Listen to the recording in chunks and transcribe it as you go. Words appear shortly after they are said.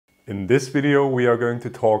In this video we are going to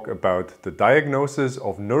talk about the diagnosis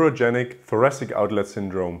of neurogenic thoracic outlet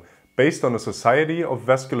syndrome based on the Society of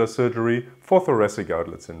Vascular Surgery for Thoracic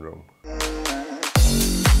Outlet Syndrome.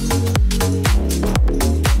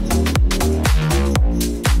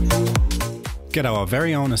 Get our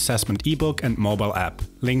very own assessment ebook and mobile app.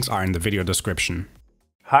 Links are in the video description.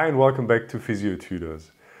 Hi and welcome back to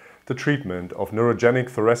Physiotutors. The treatment of neurogenic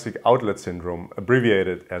thoracic outlet syndrome,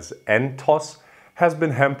 abbreviated as nTOS, has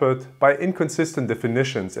been hampered by inconsistent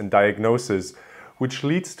definitions and diagnosis, which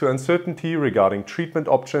leads to uncertainty regarding treatment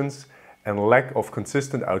options and lack of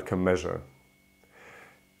consistent outcome measure.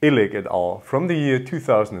 Illig et al. From the year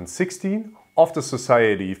 2016 of the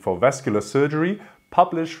Society for Vascular Surgery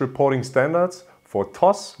published reporting standards for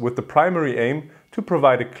TOS with the primary aim to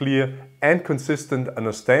provide a clear and consistent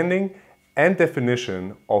understanding and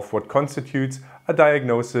definition of what constitutes a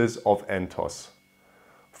diagnosis of nTOS.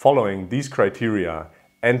 Following these criteria,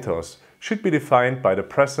 nTOS should be defined by the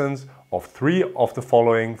presence of three of the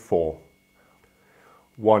following four.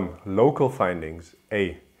 1. Local findings.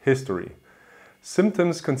 A. History.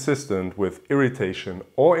 Symptoms consistent with irritation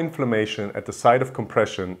or inflammation at the site of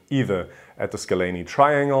compression, either at the scalene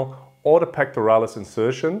triangle or the pectoralis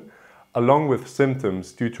insertion, along with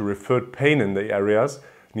symptoms due to referred pain in the areas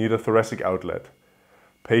near the thoracic outlet.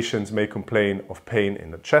 Patients may complain of pain in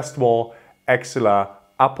the chest wall, axilla,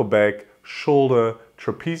 upper back, shoulder,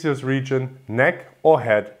 trapezius region, neck or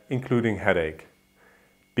head, including headache.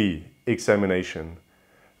 B. Examination.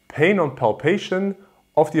 Pain on palpation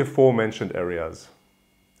of the aforementioned areas.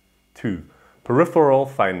 2. Peripheral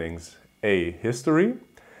findings. A. History.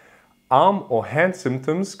 Arm or hand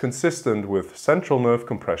symptoms consistent with central nerve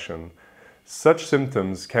compression. Such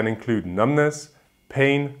symptoms can include numbness,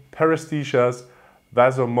 pain, paresthesias,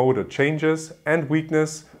 vasomotor changes and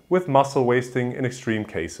weakness with muscle wasting in extreme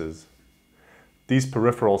cases. These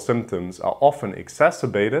peripheral symptoms are often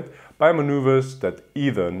exacerbated by maneuvers that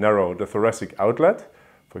either narrow the thoracic outlet,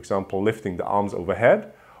 for example lifting the arms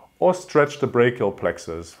overhead, or stretch the brachial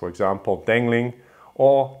plexus, for example dangling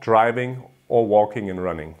or driving or walking and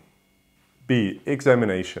running. B.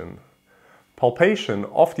 Examination. Palpation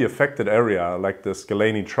of the affected area, like the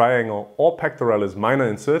scalene triangle or pectoralis minor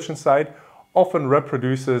insertion site, often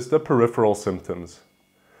reproduces the peripheral symptoms.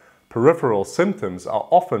 Peripheral symptoms are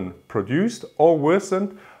often produced or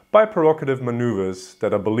worsened by provocative maneuvers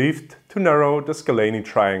that are believed to narrow the scalene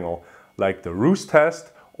triangle, like the Roos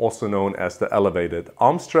test, also known as the elevated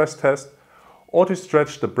arm stress test, or to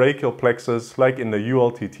stretch the brachial plexus, like in the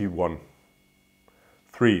ULTT1.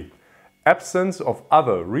 3. Absence of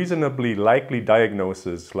other reasonably likely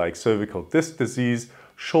diagnoses like cervical disc disease,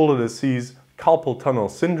 shoulder disease, carpal tunnel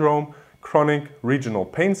syndrome, chronic regional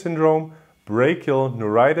pain syndrome, brachial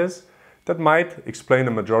neuritis that might explain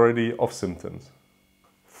a majority of symptoms.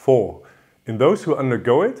 4. In those who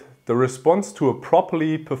undergo it, the response to a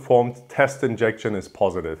properly performed test injection is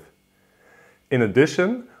positive. In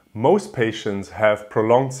addition, most patients have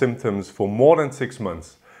prolonged symptoms for more than 6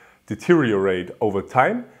 months, deteriorate over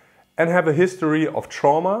time, and have a history of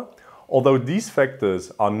trauma, although these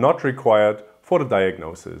factors are not required for the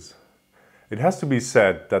diagnosis. It has to be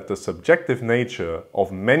said that the subjective nature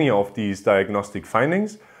of many of these diagnostic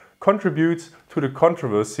findings contributes to the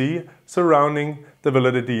controversy surrounding the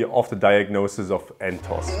validity of the diagnosis of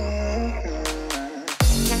nTOS.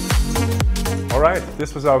 Alright,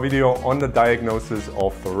 this was our video on the diagnosis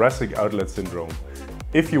of thoracic outlet syndrome.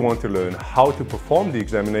 If you want to learn how to perform the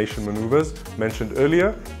examination maneuvers mentioned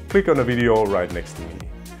earlier, click on the video right next to me.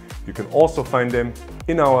 You can also find them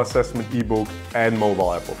in our assessment ebook and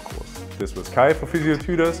mobile app, of course. This was Kai for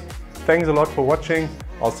Physiotutors. Thanks a lot for watching.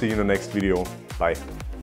 I'll see you in the next video. Bye.